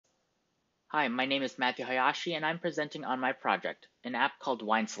Hi, my name is Matthew Hayashi, and I'm presenting on my project, an app called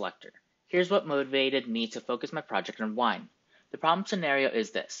Wine Selector. Here's what motivated me to focus my project on wine. The problem scenario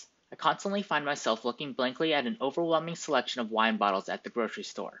is this. I constantly find myself looking blankly at an overwhelming selection of wine bottles at the grocery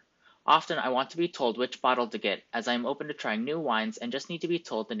store. Often I want to be told which bottle to get, as I am open to trying new wines and just need to be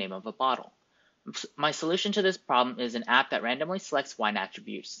told the name of a bottle. My solution to this problem is an app that randomly selects wine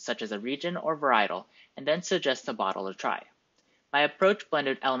attributes, such as a region or varietal, and then suggests a bottle to try. My approach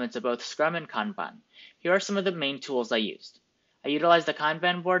blended elements of both Scrum and Kanban. Here are some of the main tools I used. I utilized the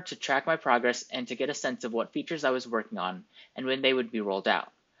Kanban board to track my progress and to get a sense of what features I was working on and when they would be rolled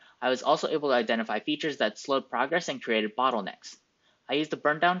out. I was also able to identify features that slowed progress and created bottlenecks. I used the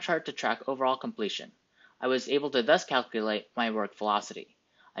burndown chart to track overall completion. I was able to thus calculate my work velocity.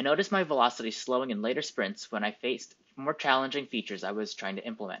 I noticed my velocity slowing in later sprints when I faced more challenging features I was trying to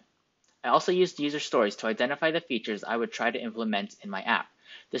implement. I also used user stories to identify the features I would try to implement in my app.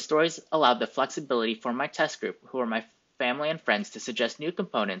 The stories allowed the flexibility for my test group, who are my family and friends, to suggest new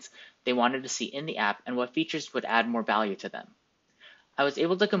components they wanted to see in the app and what features would add more value to them. I was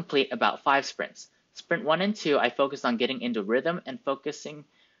able to complete about 5 sprints. Sprint 1 and 2, I focused on getting into rhythm and focusing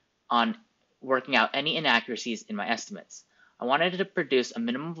on working out any inaccuracies in my estimates. I wanted to produce a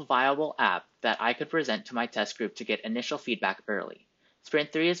minimum viable app that I could present to my test group to get initial feedback early.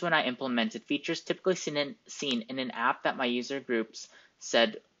 Sprint 3 is when I implemented features typically seen in an app that my user groups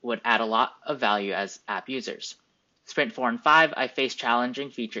said would add a lot of value as app users. Sprint 4 and 5, I faced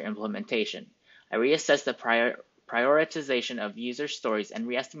challenging feature implementation. I reassessed the prioritization of user stories and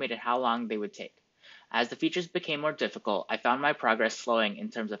reestimated how long they would take. As the features became more difficult, I found my progress slowing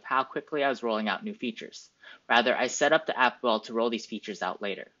in terms of how quickly I was rolling out new features. Rather, I set up the app well to roll these features out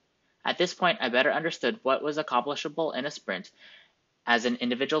later. At this point, I better understood what was accomplishable in a sprint as an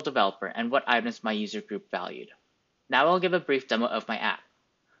individual developer and what items my user group valued. Now I'll give a brief demo of my app.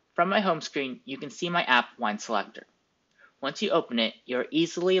 From my home screen, you can see my app Wine Selector. Once you open it, you're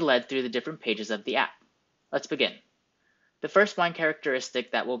easily led through the different pages of the app. Let's begin. The first wine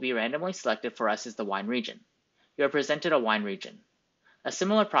characteristic that will be randomly selected for us is the wine region. You are presented a wine region. A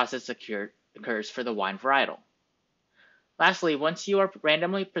similar process occurs for the wine varietal. Lastly, once you are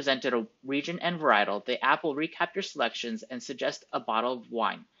randomly presented a region and varietal, the app will recap your selections and suggest a bottle of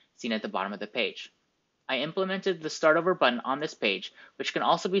wine, seen at the bottom of the page. I implemented the Start Over button on this page, which can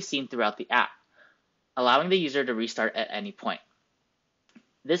also be seen throughout the app, allowing the user to restart at any point.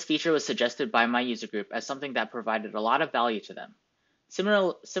 This feature was suggested by my user group as something that provided a lot of value to them.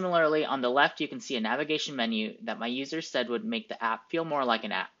 Similarly, on the left, you can see a navigation menu that my users said would make the app feel more like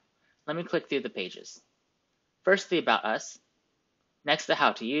an app. Let me click through the pages. First, the About Us, next the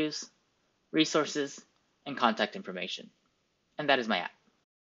How to Use, Resources, and Contact Information. And that is my app.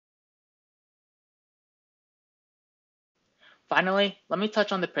 Finally, let me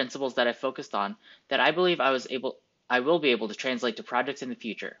touch on the principles that I focused on that I believe I will be able to translate to projects in the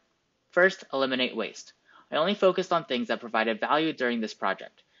future. First, eliminate waste. I only focused on things that provided value during this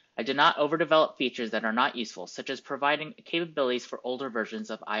project. I did not overdevelop features that are not useful, such as providing capabilities for older versions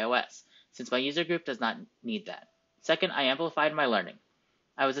of iOS, since my user group does not need that. Second, I amplified my learning.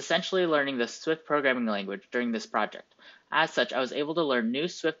 I was essentially learning the Swift programming language during this project. As such, I was able to learn new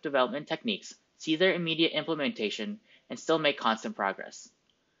Swift development techniques, see their immediate implementation, and still make constant progress.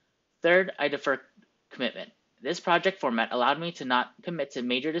 Third, I defer commitment. This project format allowed me to not commit to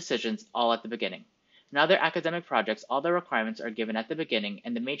major decisions all at the beginning. In other academic projects, all the requirements are given at the beginning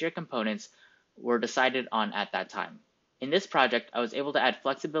and the major components were decided on at that time. In this project, I was able to add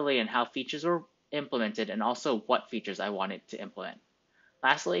flexibility in how features were implemented and also what features I wanted to implement.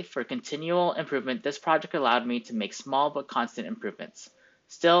 Lastly, for continual improvement, this project allowed me to make small but constant improvements.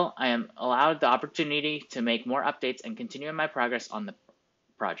 Still, I am allowed the opportunity to make more updates and continue my progress on the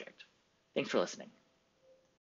project. Thanks for listening.